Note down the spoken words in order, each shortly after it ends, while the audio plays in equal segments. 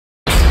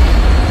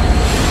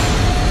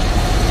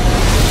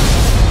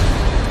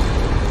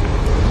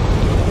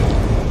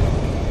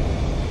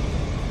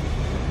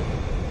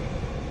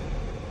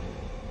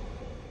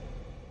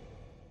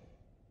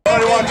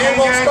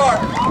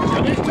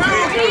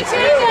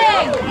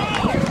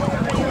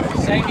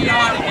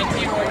Savion and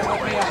T-Roy will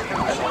be up.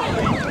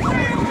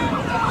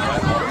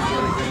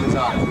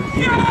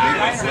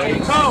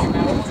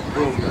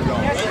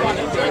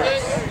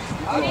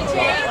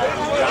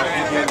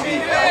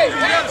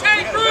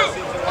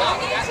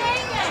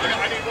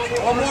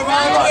 One more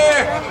round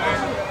there.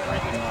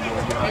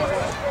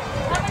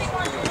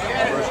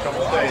 First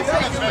couple of days.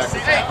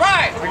 Hey,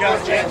 right. We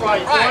got a chance.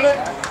 Right. Right.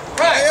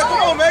 Hey,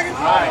 come on, Megan.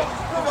 Right.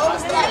 Come on,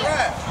 let's start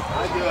right.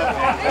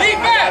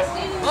 Defense.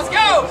 Let's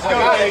go.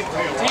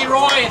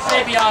 T-Roy and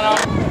Savion on.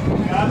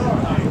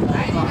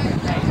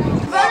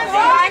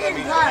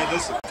 Hey,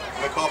 listen.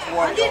 We call for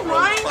one.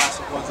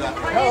 Classic ones out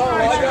there.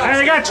 Hey,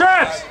 they got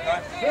trips.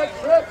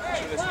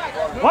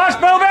 Watch,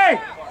 Bobby.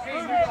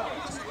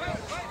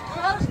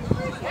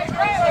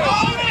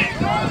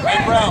 Hey,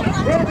 Brown.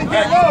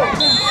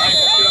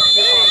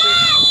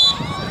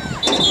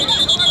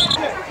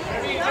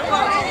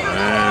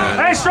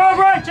 Hey, strong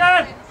right,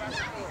 Chad.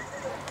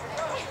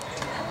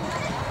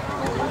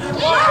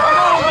 Come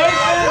on,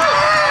 Mason.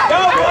 Go,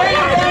 boy.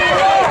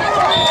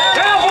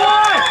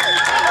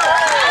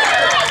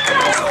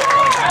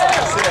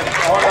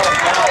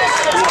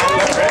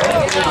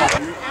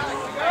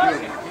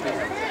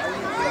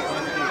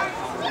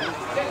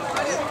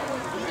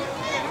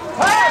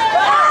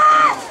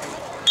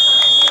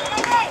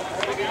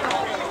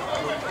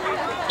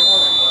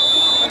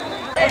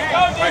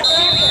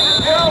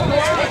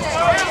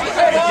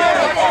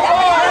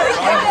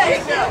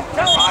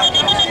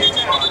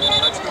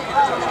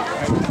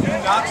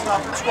 Not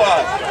stop the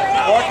squad.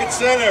 Market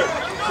center.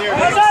 Here,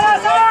 That's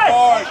right.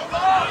 guard.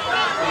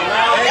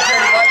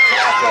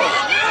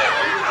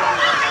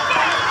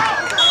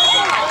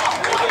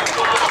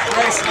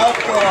 Grace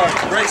left guard.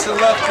 Grace the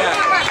left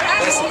tackle.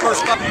 That's the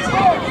first stop. Let's go,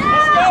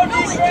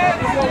 defense.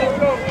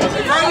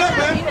 Right up,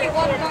 man.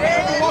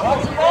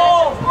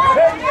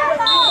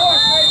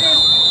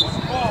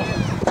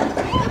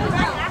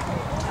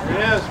 There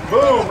it is.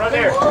 Boom, right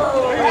there.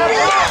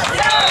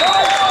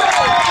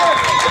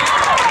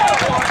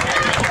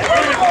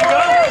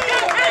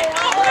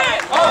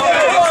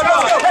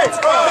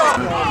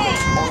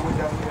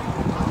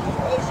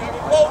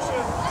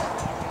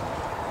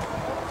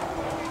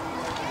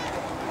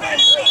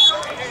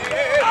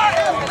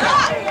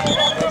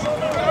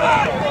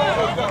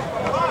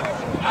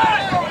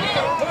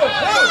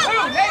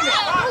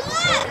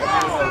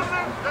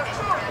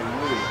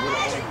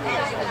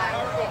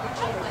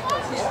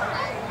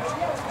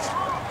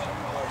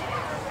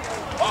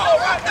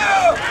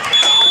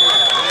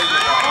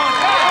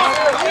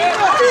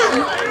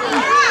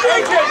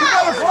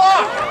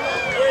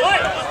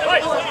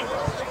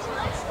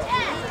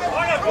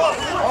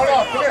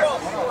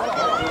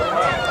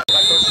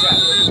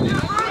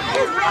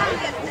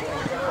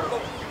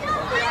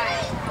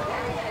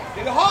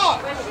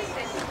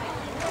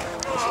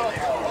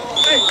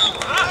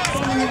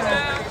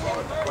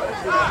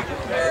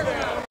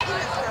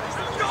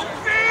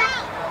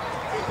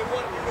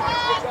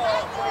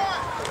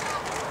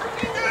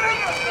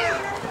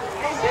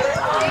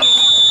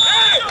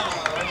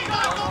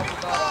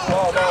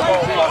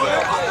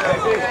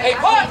 Hey,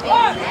 punt!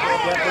 Punt!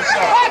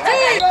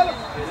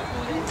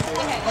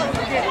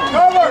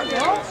 Cover!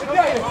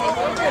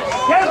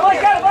 Get it,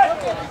 Blake, get it, Blake!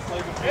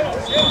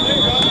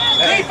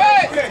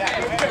 Defense!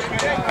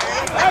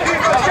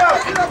 Let's go.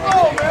 Get that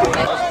ball, man.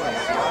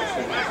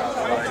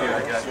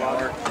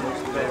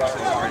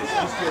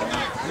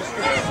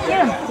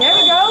 There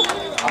we go.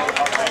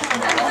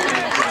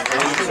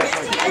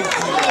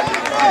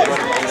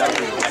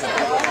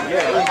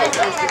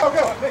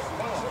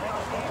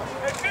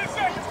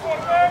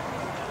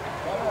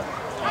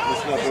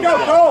 Let's go,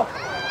 Cole.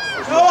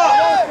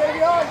 Noah!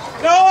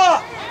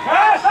 Noah!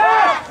 Pass,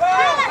 pass!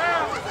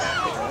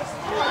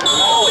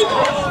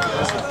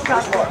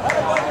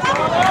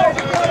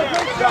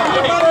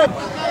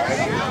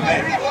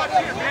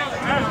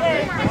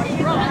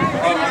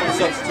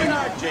 Substitute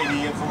JD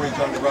in for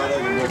John Dorado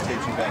and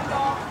rotate you back.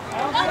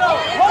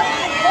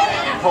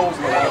 Poles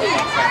in the wall. You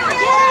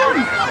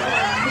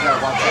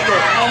gotta watch out.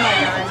 Oh my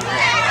God.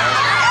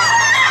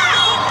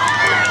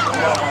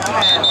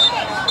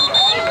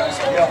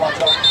 You gotta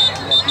watch out.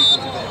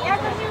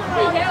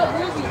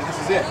 This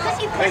is it.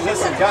 Hey,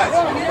 listen, guys,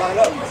 line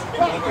up.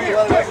 Look who you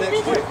line up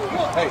next week.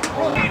 Hey,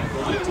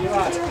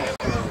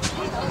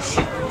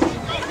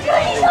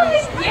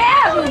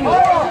 Yeah!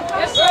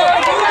 Yes, sir!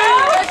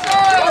 Yes, sir!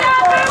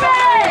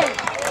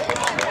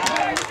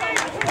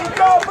 Let's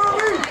go,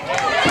 Booby!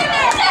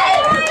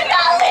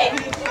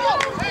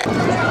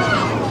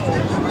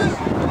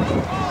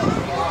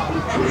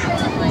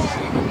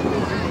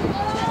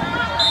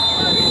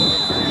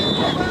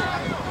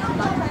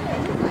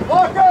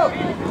 Walk up!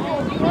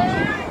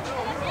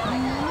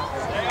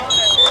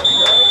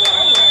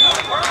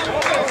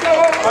 Let's go!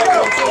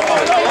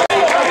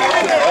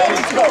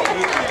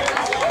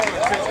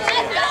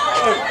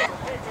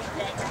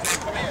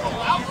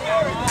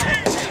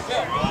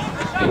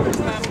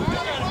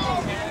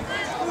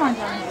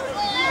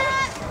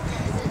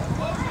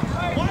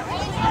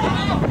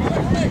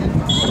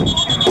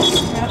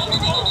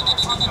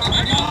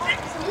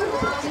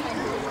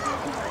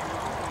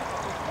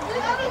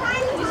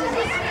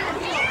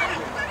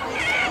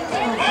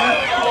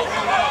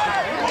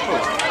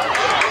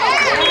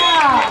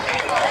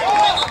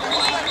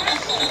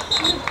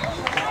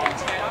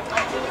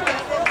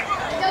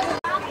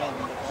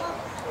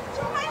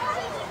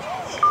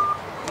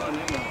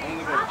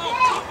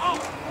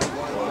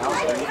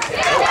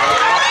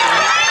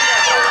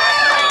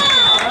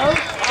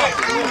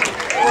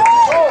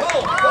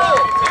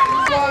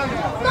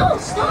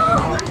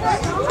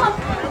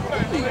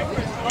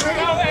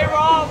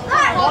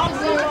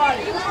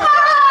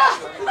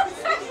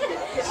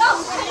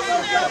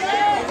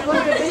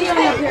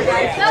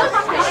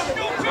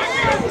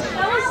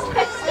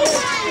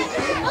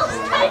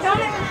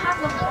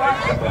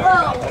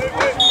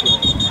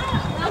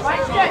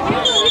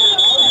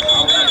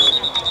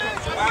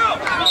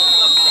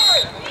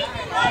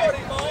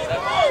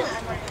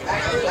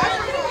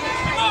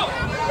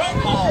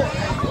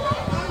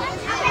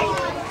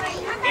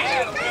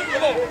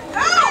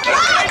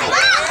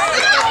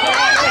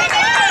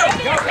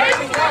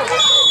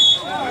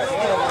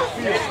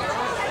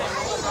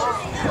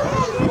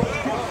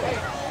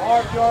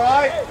 Mark, you all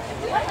right?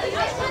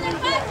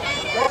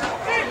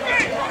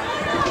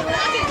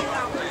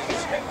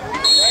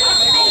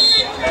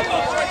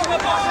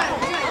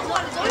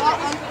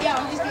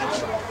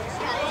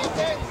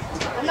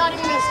 I'm not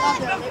even gonna stop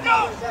there.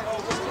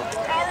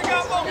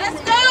 Let's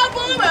go,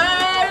 Boomer!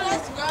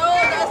 Let's go,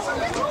 let's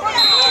go.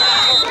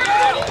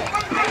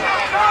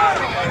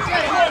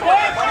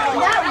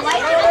 That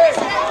light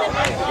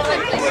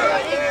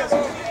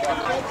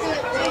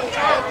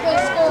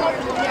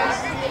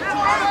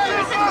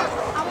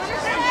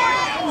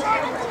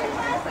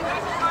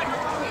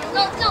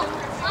No,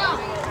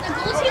 the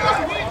goalkeeper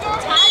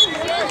was tied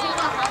with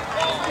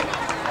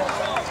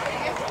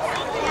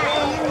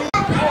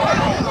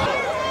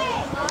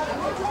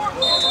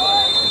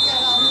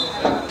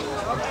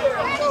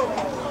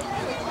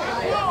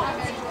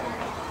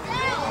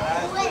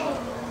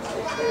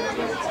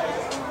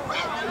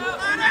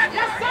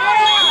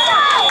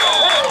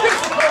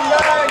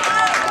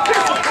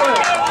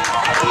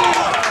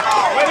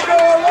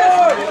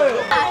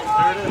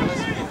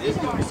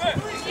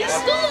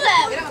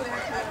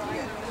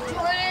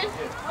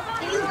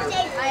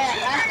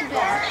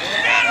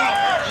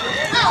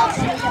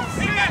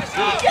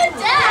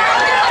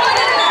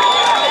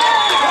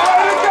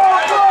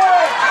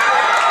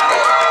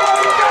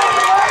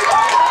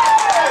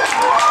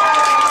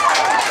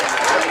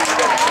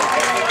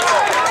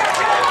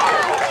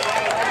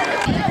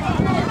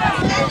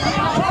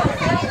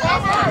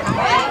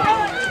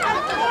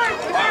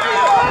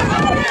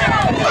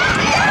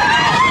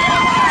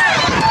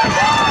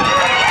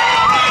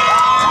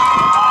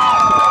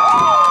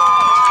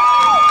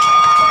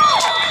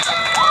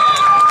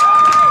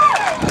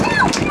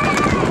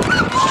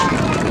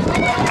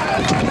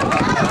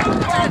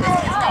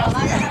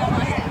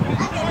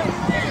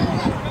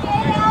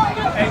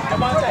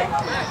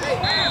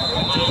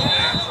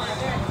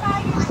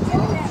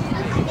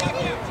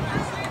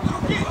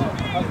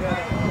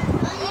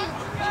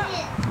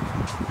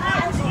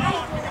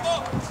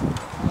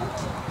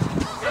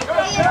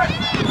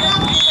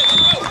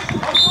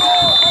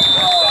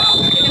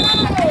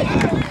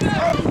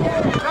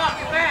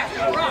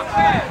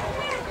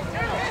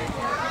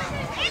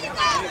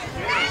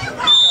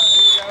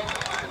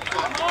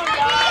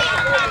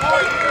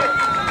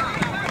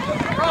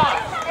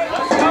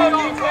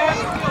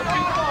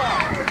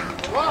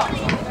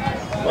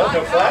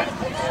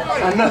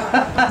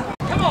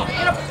Come on,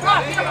 get up the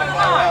rock, get up the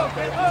line.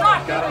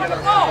 Rock, get up the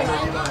ball.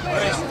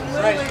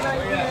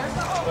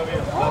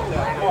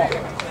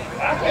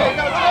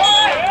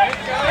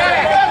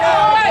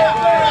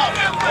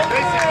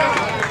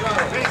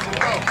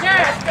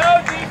 Yes, go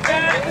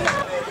defense.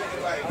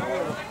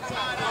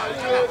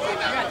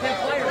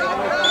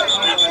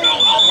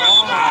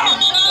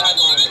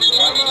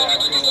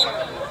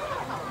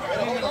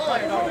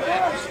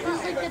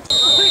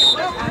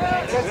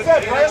 That's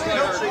it, Bradley.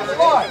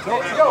 Come on,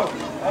 let's go.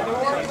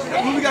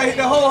 We gotta hit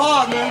the whole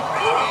hog, man.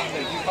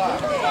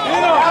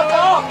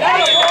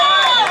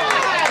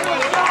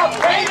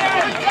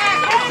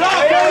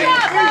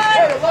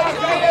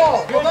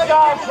 Good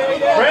job,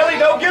 Kaden. Bradley,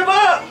 don't give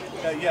up.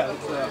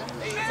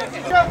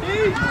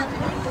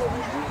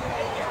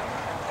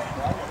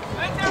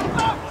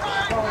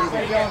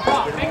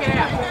 Make it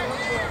happen.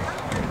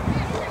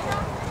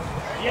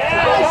 Yes!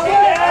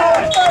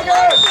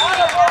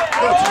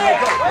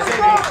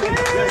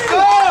 Let's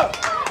go.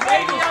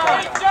 Great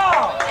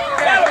job!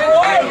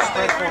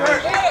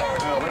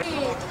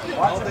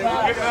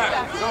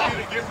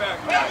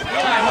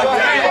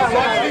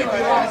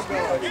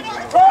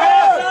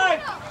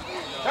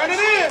 Turn it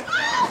in.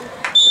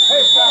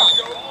 Hey, come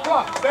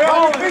on. Stay on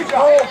your feet,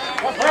 Joel.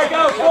 There you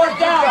go, fourth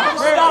down.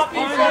 Stop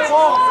defense.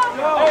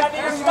 Hey, I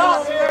need to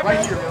stop here.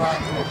 Right here,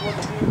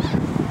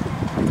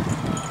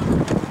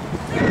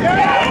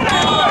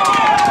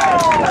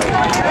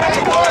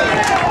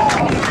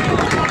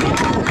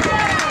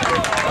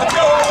 Let's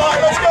go.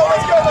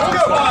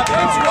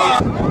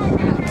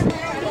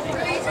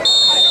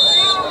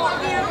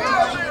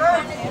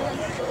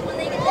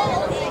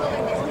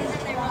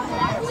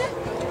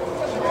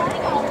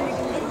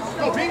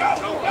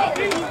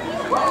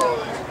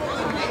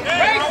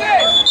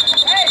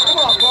 Hey, come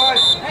on,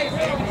 boys. Hey, you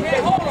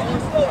can't hold them.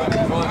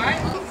 All right?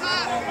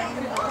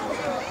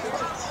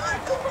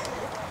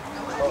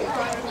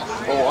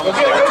 Go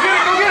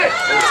get it.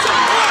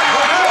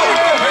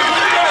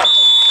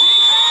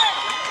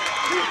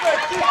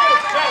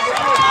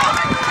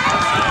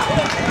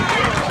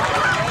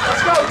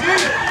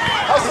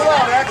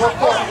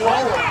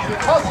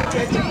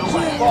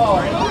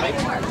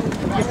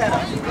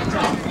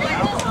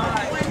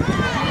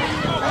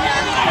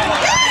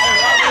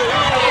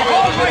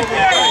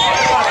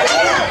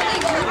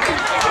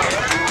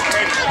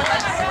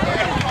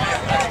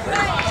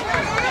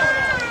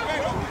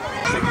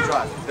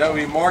 That would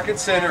be Market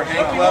Center,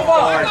 Hank left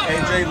guard,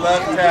 AJ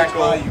left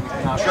tackle,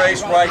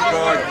 Trace right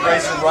guard,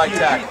 Grayson right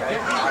tackle.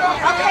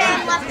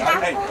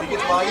 Hey, he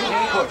gets by you,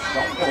 push,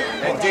 don't push.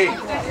 And D.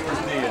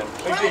 Where's D at?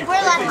 Big D. Big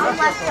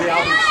D.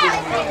 I'll be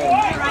shooting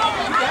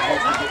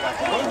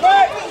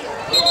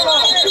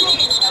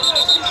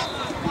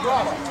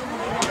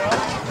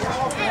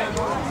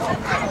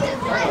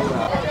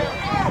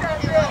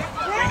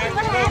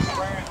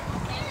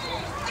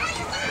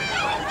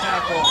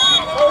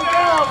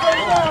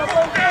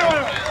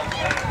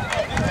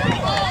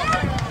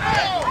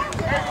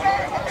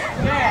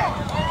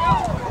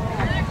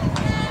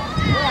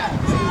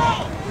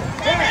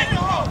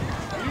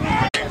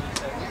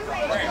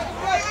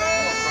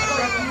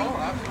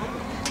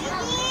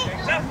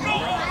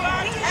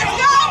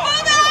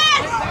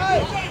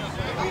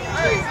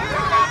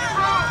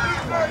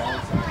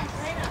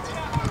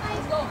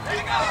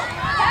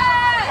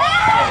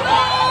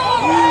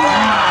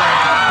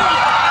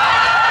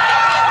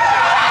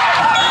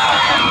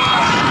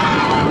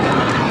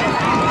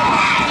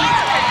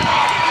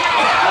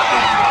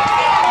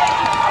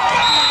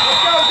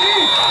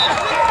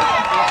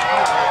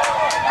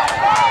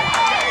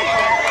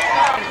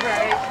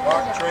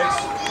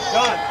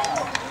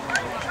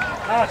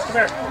Come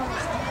here.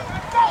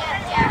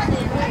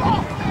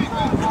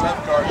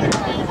 left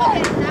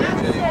guard.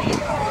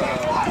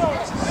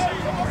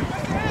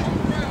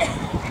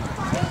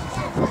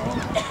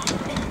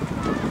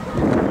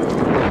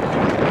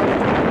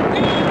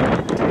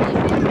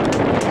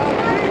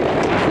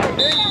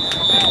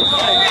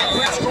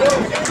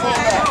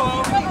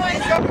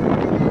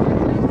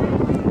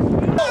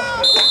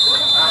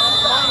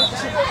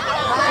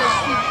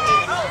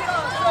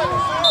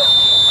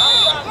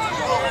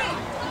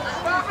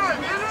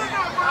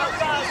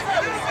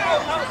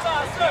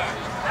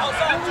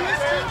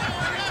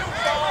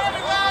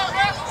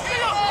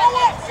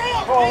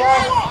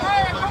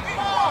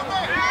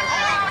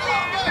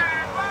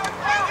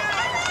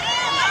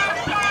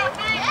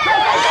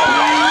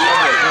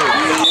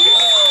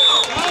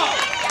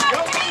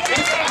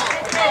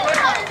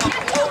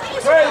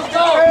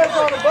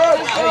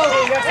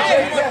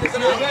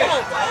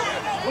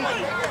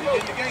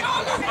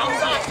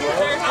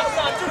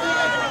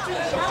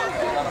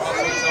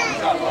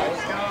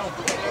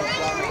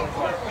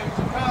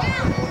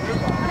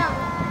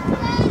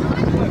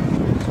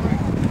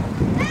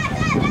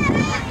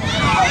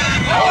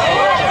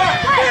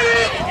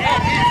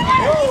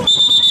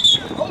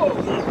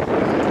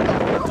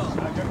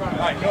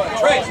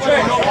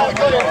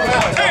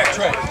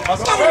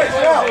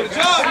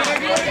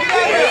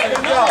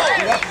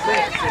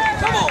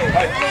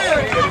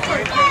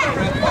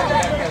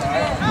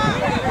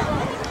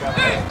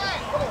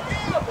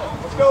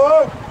 Let's go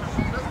home.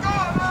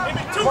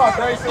 Come on,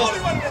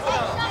 Grayson.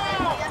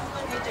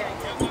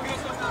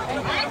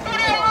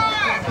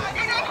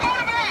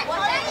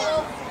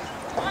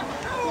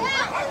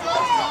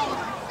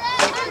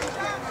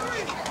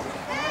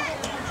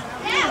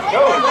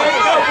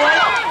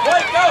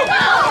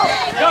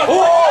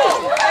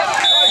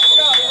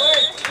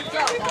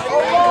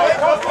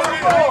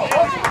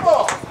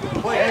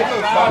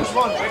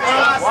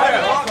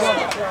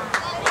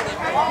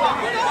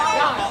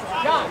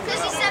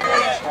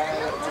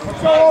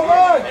 Go,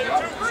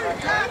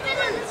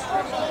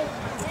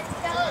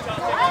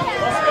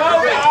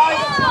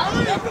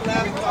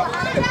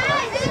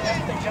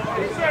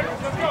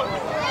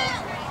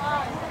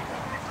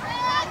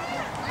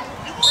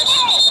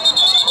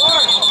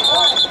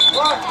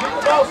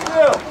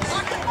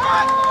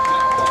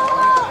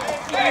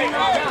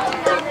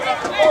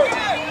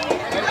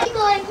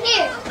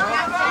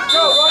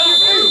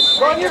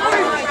 Run your feet.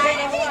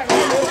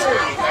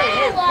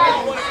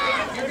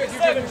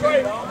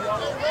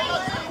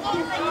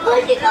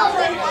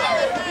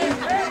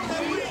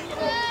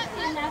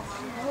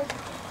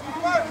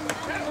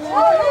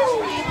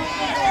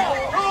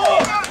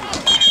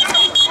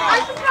 I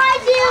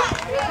surprised you.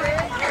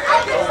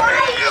 I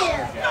surprised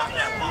you.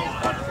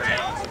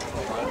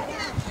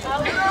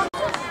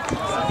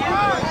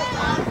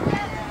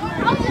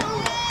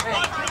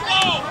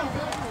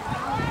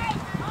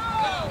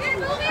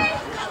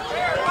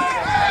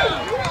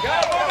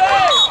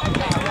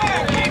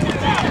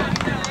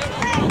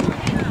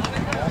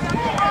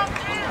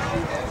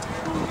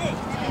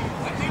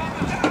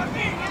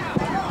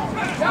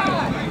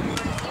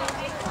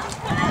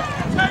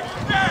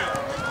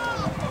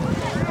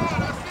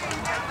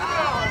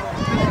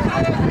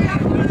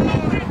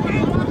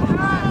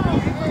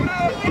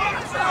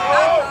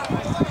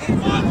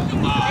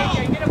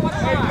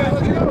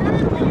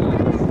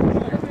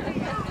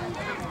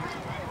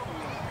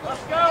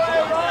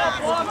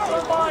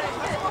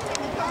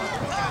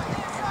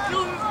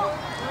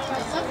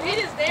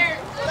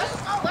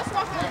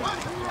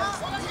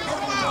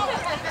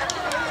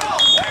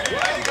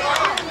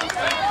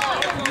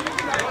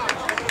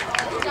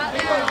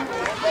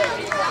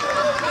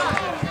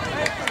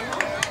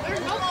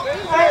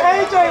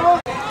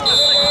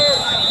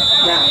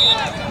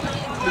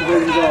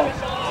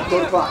 Go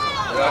to 5.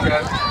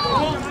 Okay.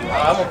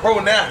 I'm a pro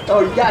now.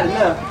 Oh, you got it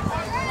now.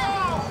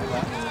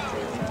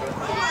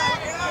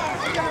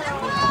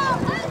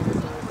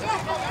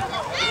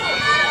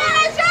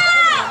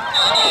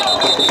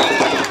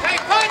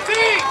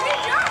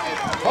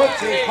 Punt,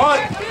 team,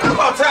 punt. I'm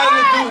about tired of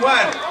this dude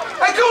whining.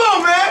 Hey, come on,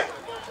 man.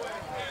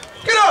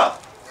 Get up.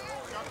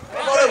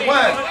 All that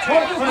whining.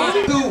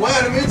 Dude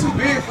whining, man, too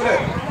big for that.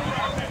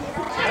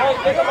 Hey,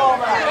 get the ball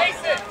back.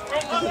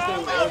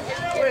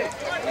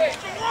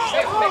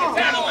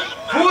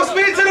 Full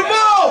speed to the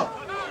ball.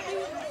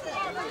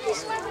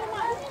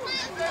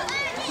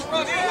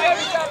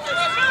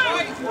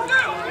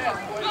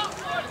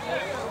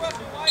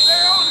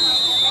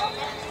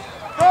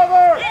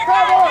 Cover!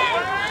 Cover!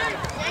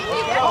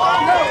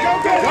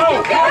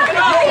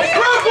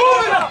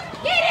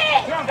 Get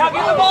it! Now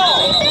get the ball.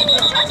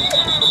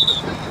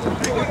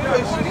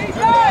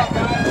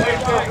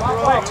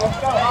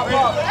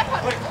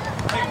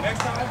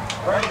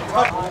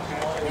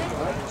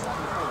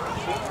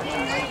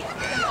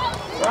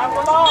 Drop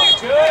them off.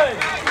 Good.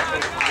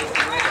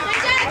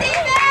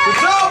 Good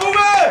job,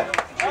 Boomer.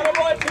 Atta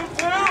boy,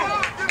 2-2.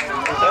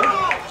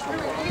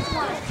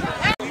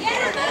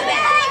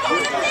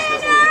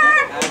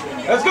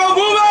 Let's go,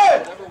 Boomer.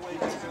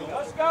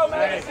 Let's go,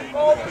 man. It's a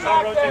goal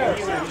back there.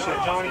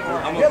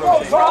 Get low,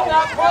 Drop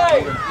that play.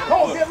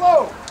 Cole, get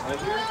low!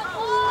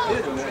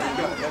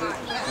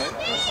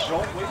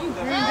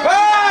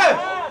 Hey!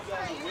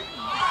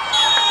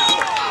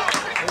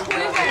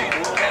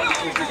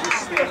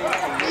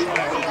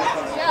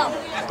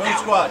 Boom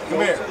squad,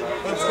 come here.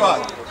 Boom squad.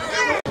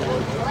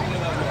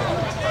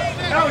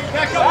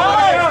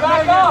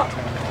 Back up.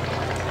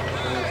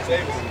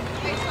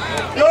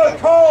 Good,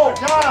 Cole!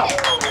 Job!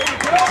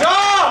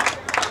 Job!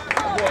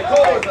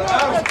 Cole is an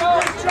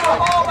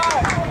Ball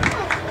back.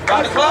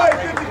 Got the clock.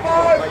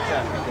 55!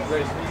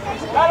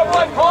 Atta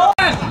boy, Cole.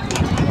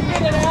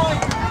 Get it, Allie.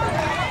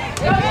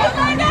 Get it,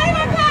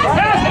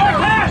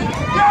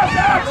 Let's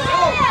go.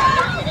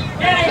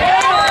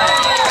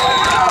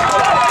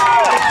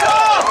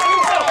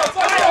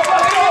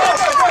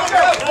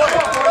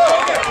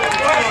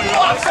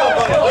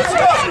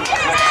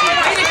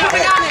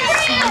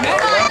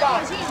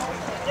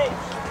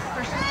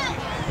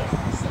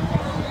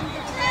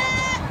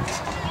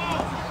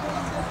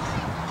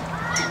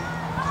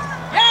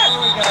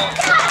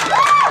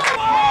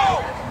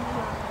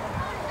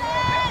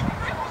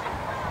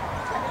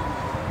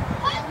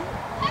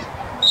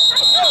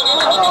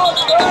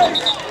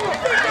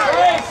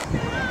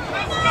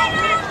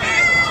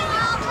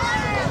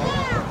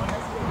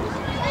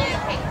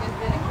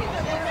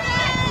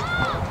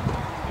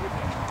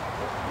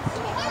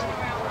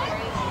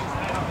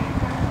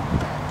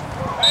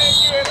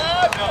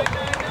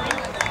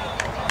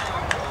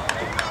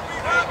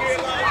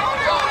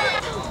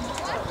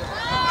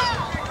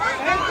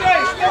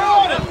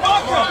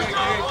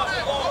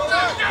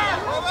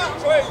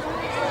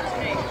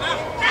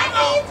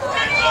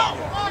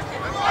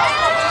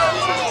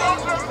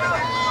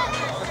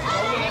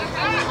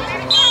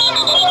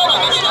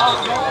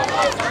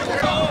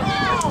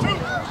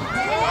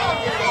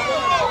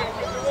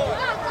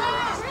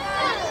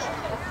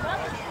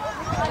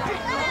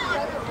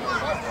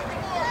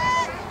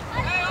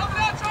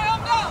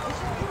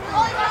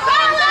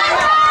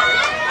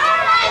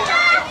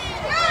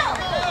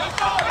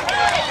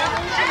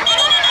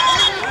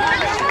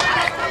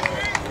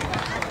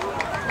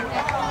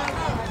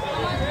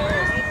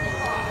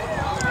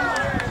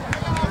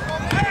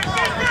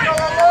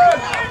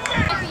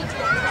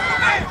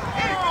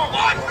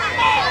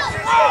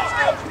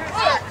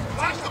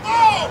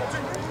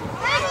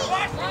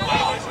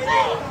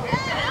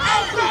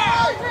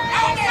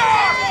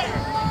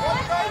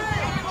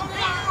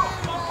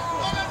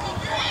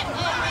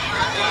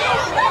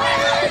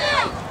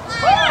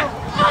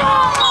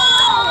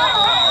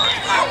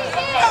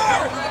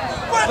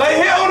 Lay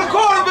here on the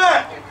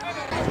quarterback.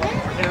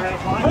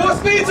 More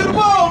speed to the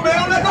ball, man.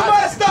 Don't let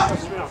nobody stop.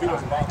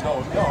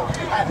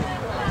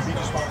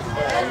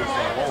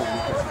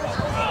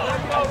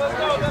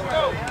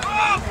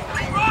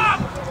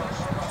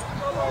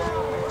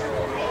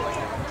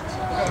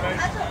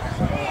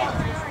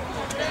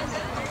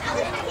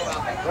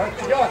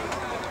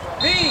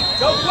 B,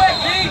 go quick,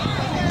 B.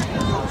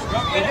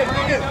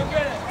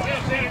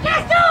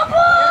 Let's go,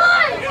 boys!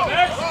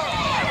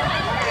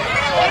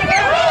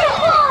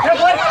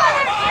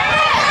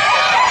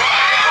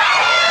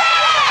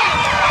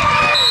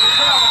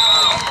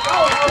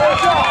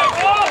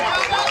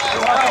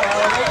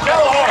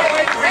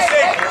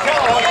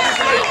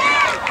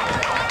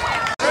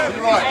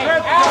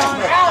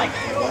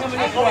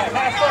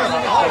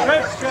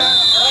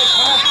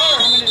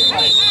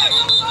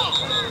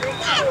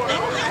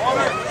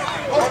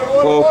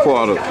 Fourth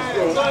quarter.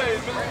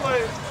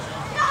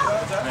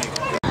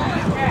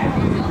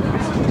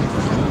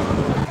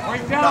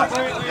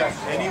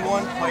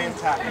 Anyone playing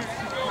tackle.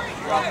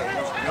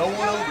 No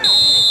one over.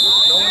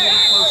 No one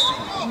even close to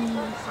you.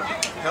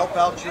 Help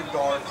out your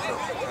guard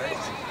first, okay?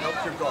 Help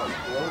your guard.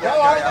 Blow that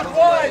guy out of the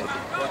way.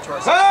 Go to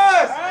our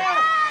side.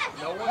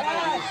 No one will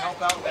help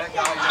out that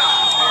guy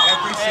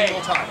every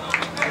single time.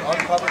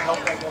 Uncover, help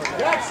that guy.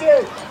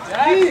 Jackson!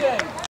 Jackson!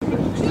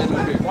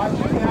 Watch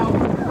him now.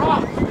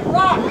 Rock!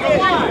 Rock!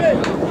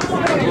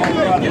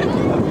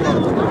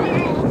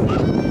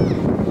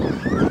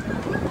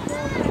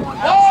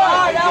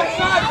 Outside!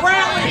 Outside!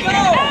 Bradley,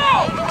 go!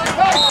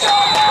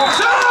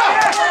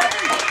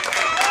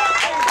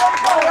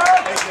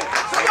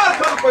 Somebody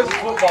come play some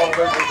football.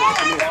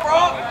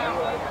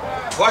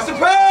 Watch the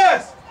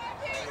pass!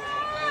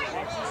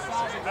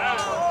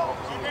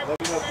 Let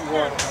me know if you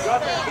want.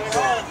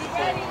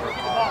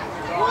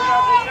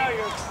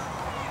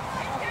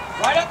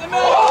 Right up the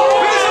middle!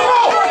 Finish the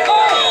ball!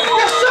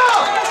 Yes, sir!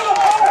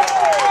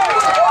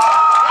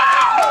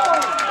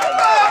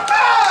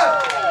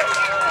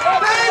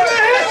 They ain't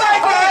been hit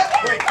like that!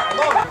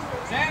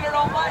 Xander,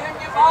 don't let him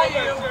get by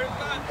you.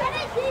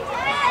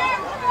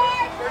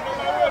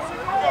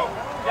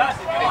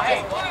 Justin, come on, hey,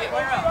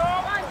 clear up.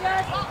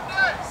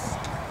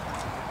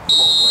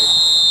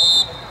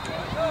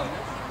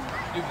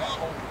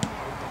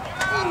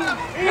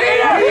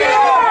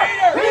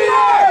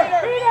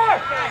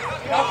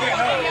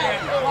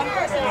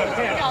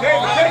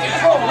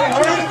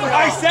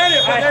 I said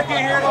it, but they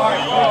can't hear it all.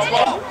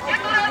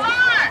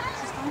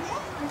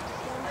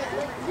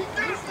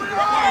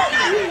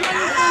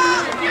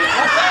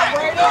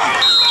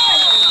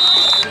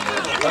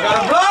 I got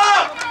a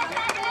block!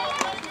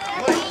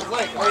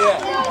 Blake, where you at?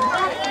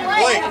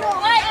 Blake.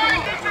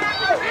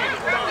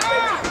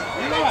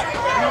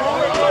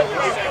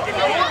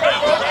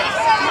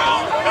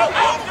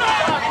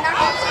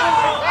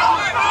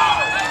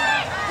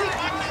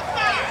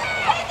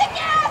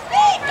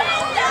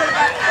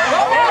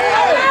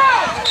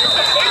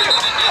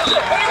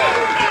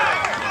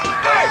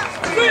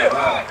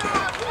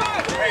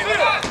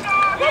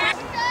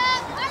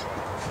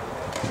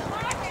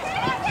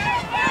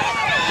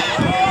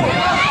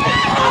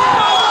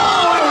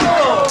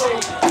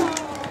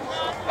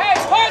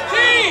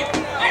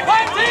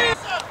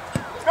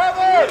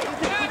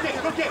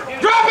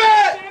 Drop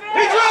it!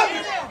 He dropped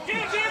it!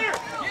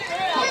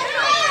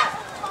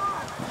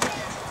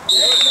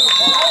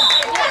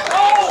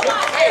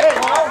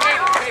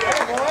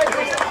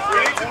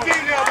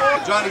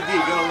 Johnny D,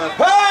 gonna let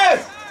pass!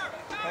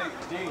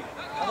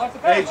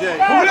 Hey, AJ.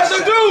 Who that's a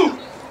dude?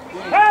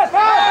 Pass, pass,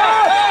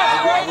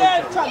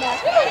 pass!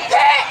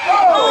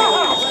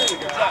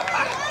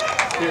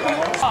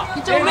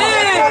 Get your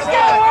man!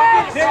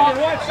 Xander,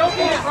 watch, don't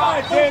get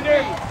inside,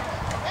 Xander.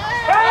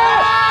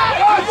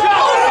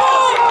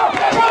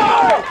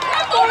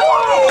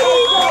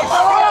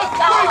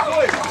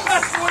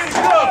 That's the way to go.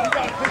 You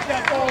gotta pick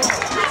that ball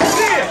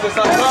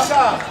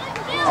up.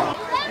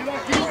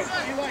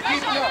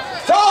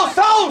 Toes,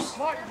 toes!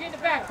 Mark, get in the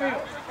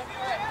backfield.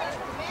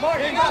 Mark,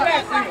 get in the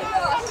backfield.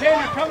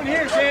 Xander, coming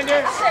here,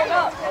 Xander.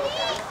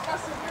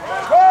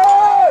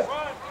 Good!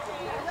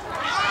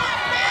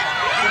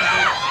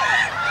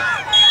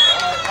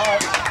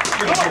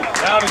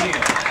 Down again.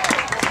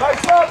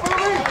 Nice job,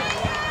 Booby.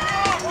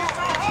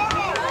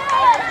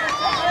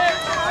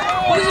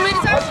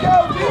 Let's go,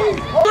 D.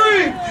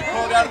 Three! You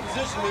called out of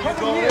position when you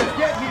go in.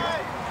 Get here.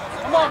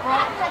 Come on, bro.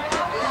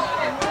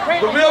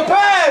 The real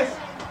pass!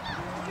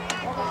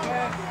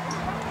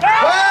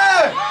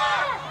 Pass!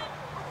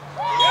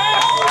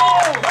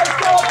 Let's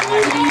go, D.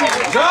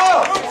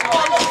 Jump!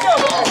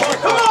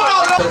 Come on,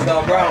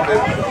 Outlaws! Brown,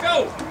 baby. Go!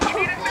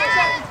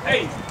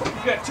 Hey,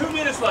 you got 2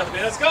 minutes left,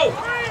 man. Let's go!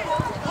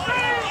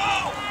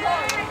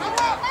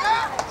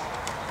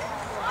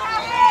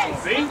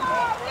 See?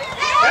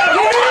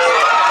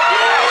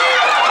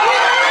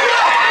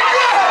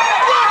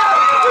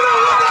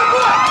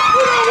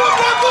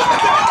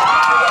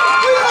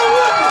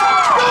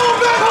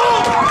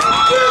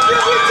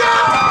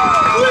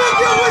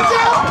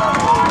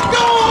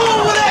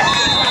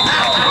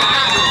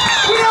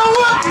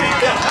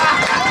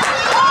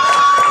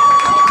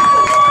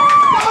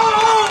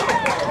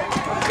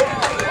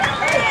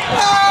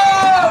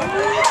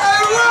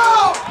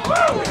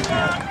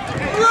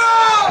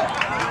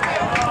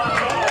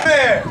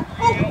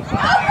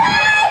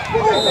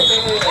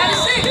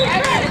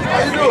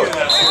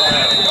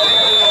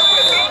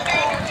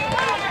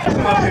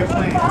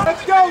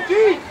 Let's go, D.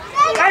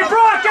 Hey,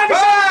 Brock, get me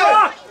some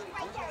Brock!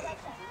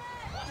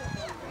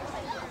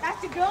 That's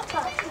the girl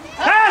touch.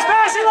 Pass,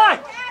 pass, Eli!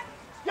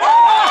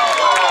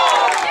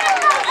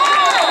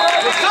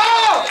 Let's go!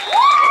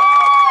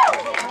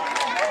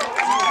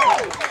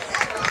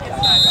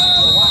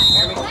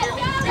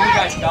 You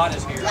guys got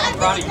us here. I'm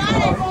proud of you.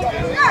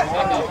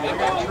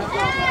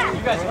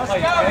 You guys play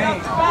the game.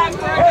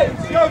 Hey,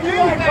 go, D.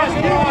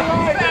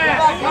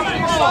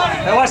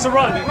 Now watch the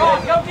run. Go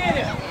get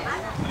it.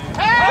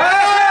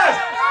 Pass!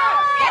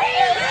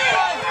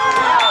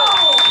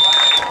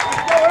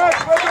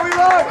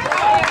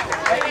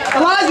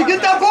 Elijah, get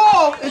that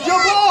ball. It's your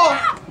ball.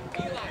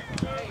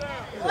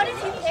 What is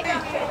he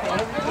picking?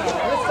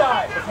 This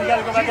side. We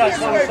gotta go back out to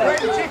the other side.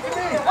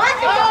 Mark!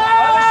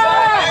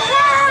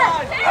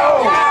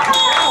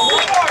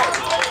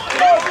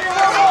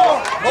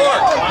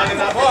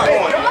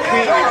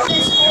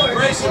 Mark!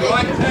 Grayson,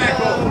 right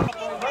tackle.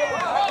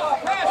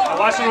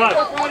 Watch him run.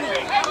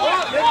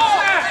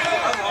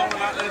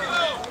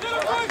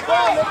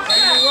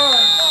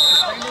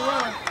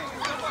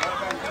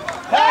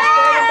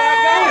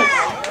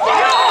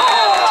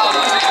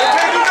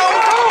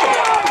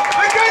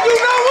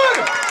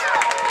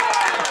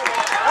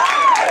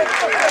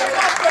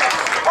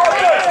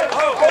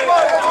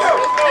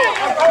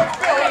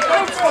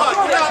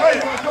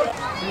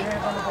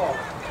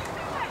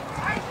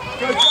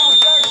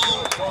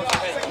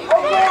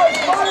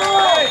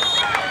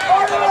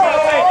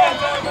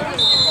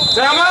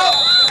 Time out!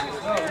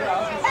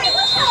 Hey,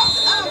 what's up?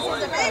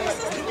 The baby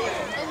sister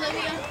there.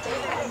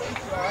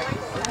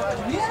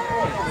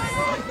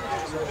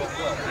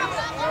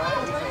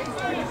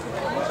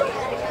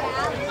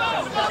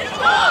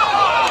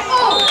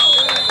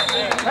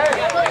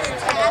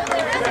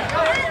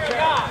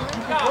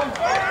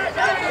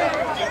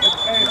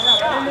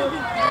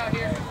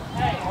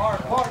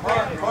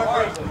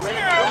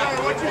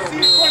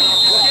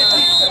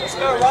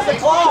 Run the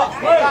clock.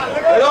 It's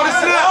on the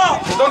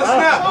snap. It's on the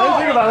snap. I didn't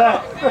think about that.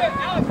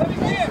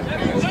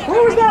 Who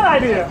was that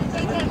idea?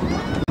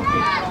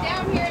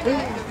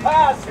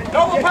 Pass.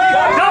 Double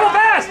pass. Double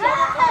pass!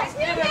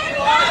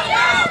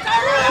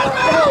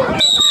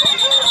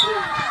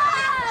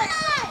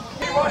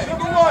 Watch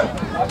number 1.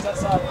 Watch that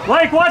side.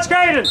 Blake, watch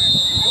Caden.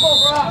 Come on,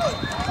 Brock.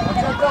 Watch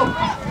that double.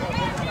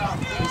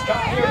 He's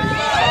got here.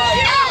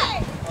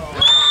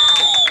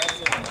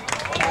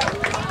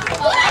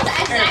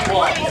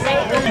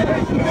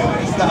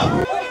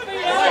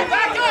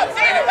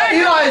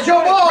 Eli, it's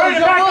your ball. It's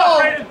your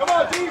ball. Come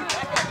on, D.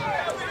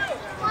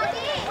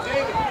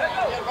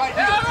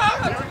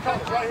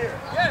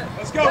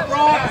 Let's go,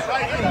 Brock.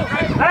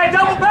 Hey,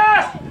 double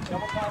pass!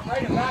 Double pass.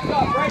 Brayden, back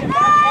up. Brayden,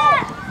 back up.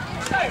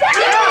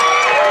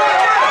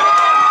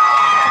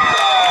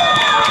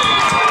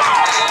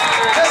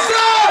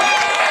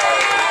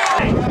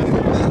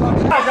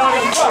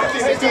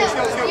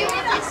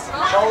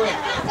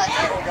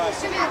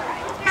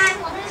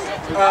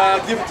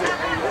 Give it to him.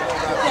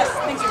 Yes,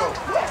 thank you.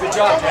 Good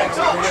job,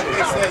 Jackson. You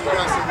guys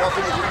see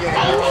nothing as you get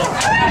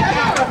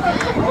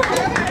it.